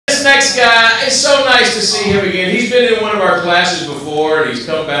this next guy, it's so nice to see him again. He's been in one of our classes before, and he's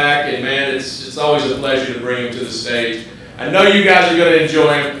come back, and man, it's always a pleasure to bring him to the stage. I know you guys are going to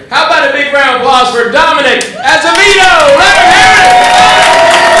enjoy him. How about a big round of applause for Dominick Azevedo? Let him hear it!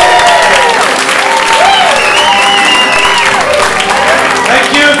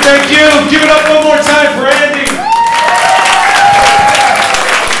 Thank you. Give it up one more time for Andy.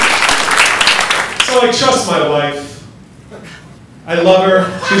 So I trust my wife. I love her.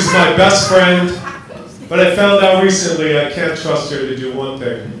 She's my best friend. But I found out recently I can't trust her to do one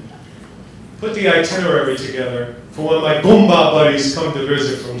thing. Put the itinerary together for when my Goomba buddies come to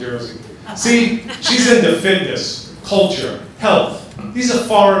visit from Jersey. See, she's into fitness, culture, health. These are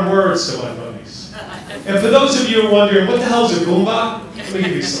foreign words to my buddies. And for those of you who are wondering, what the hell's a Goomba? Let me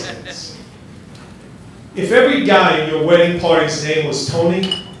give you some hints. If every guy in your wedding party's name was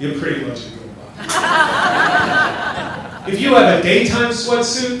Tony, you're pretty much a Goomba. If you have a daytime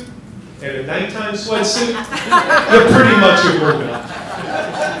sweatsuit and a nighttime sweatsuit, you're pretty much a Goomba.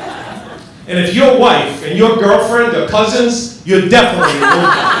 And if your wife and your girlfriend are cousins, you're definitely a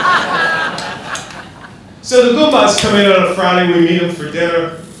Goomba. So the Goombas come in on a Friday, we meet them for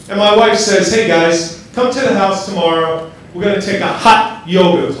dinner, and my wife says, hey guys, come to the house tomorrow, we're going to take a hot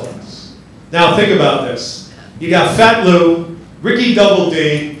yoga class. Now think about this. You got Fat Lou, Ricky Double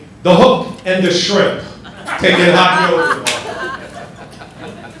D, the Hook, and the Shrimp taking hot yoga class.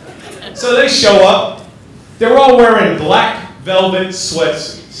 So they show up, they're all wearing black velvet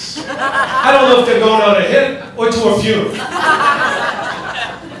sweatsuits. I don't know if they're going on a hit or to a funeral.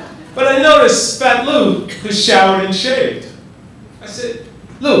 But I noticed Fat Lou who's showered and shaved. I said,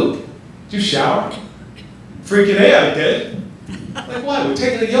 Lou, did you shower? Freaking A, I did. Like, why? We're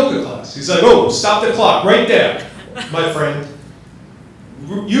taking a yoga class. He's like, oh, stop the clock right there, my friend.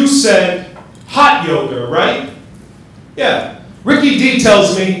 You said hot yoga, right? Yeah. Ricky D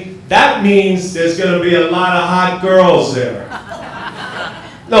tells me that means there's going to be a lot of hot girls there.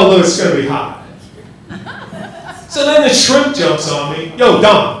 No, Lou, it's going to be hot. So then the Shrimp jumps on me. Yo,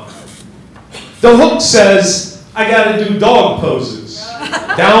 Dom. The Hook says I got to do dog poses.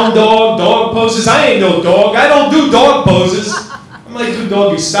 Down dog, dog poses. I ain't no dog. I don't do dog poses. I might do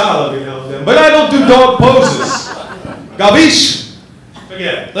doggy style every now and then, but I don't do dog poses. Gabish?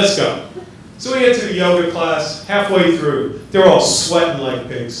 Forget it. Let's go. So we get to the yoga class. Halfway through, they're all sweating like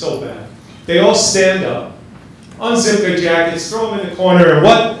pigs, so bad. They all stand up, unzip their jackets, throw them in the corner, and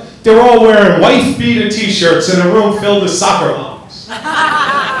what? They're all wearing wife-beater t-shirts in a room filled with soccer moms.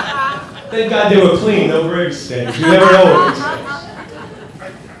 Thank God they were clean, no grave stains. You never know what these things.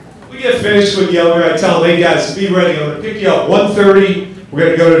 We get finished with yoga. I tell them, hey guys, be ready. I'm going to pick you up 1:30. We're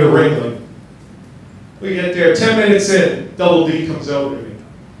going to go to the Ringling. We get there. 10 minutes in, Double D comes over to me.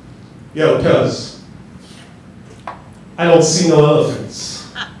 Yo, cuz, I don't see no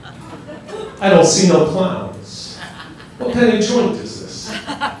elephants. I don't see no clowns. What kind of joint is this?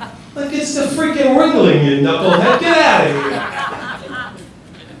 Like, it's the freaking Ringling, you knucklehead. Get out of here.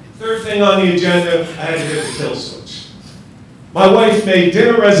 Third thing on the agenda, I had to hit the kill switch. My wife made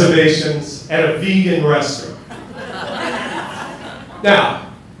dinner reservations at a vegan restaurant.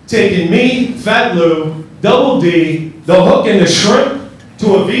 Now, taking me, Fat Lou, Double D, the Hook, and the Shrimp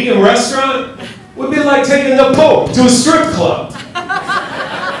to a vegan restaurant would be like taking the Pope to a strip club.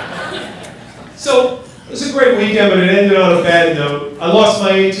 So, it was a great weekend, but it ended on a bad note. I lost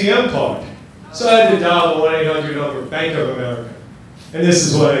my ATM card. So I had to dial the 1-800 number, Bank of America. And this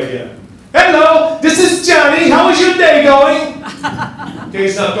is what I get. Hello, this is Johnny. How is your day going?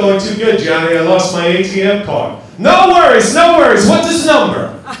 Day's not going too good, Johnny. I lost my ATM card. No worries, no worries. What's this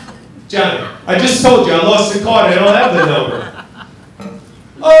number? Johnny, I just told you I lost the card. I don't have the number.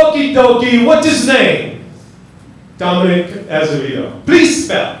 Okie dokie. What's his name? Dominick Azevedo. Please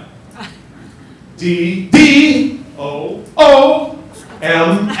spell. D-D-O-O-M-M.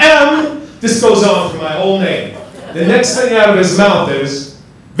 This goes on for my whole name. The next thing out of his mouth is,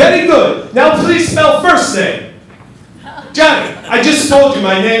 very good. Now please spell first name. Johnny, I just told you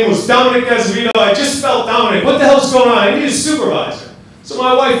my name was Dominick Azevedo. I just spelled Dominick. What the hell's going on? I need a supervisor. So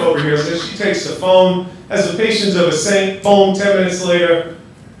my wife over here says she takes the phone, has the patience of a saint, phone 10 minutes later,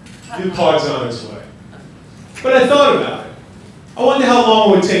 new card's on its way. But I thought about it. I wonder how long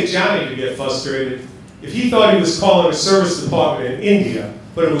it would take Johnny to get frustrated if he thought he was calling a service department in India,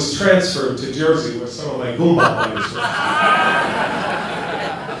 but it was transferred to Jersey where some of my Goomba buddies were.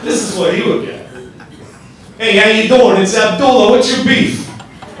 This is what he would get. Hey, how you doing? It's Abdullah. What's your beef?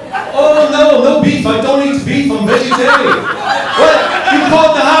 Oh, no beef. I don't eat beef. I'm vegetarian. What? You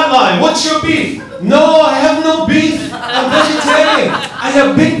called the hotline. What's your beef? No, I have no beef. I'm vegetarian. I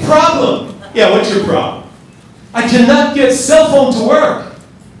have a big problem. Yeah, what's your problem? I cannot get cell phone to work.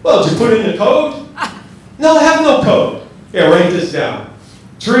 Well, put in the code? No, I have no code. Yeah, write this down.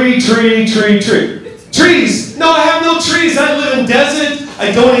 Tree, tree, tree, tree. Trees! No, I have no trees. I live in desert.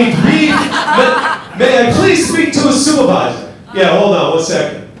 I don't eat beef. May I please speak to a supervisor? Yeah, hold on 1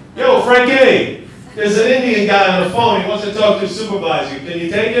 second. Yo, Frankie, there's an Indian guy on the phone. He wants to talk to a supervisor. Can you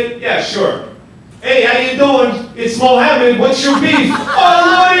take it? Yeah, sure. Hey, how you doing? It's Mohammed. What's your beef? Oh,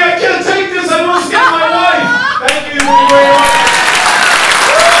 Lordy, I can't take this. I must get my wife. Thank you very much.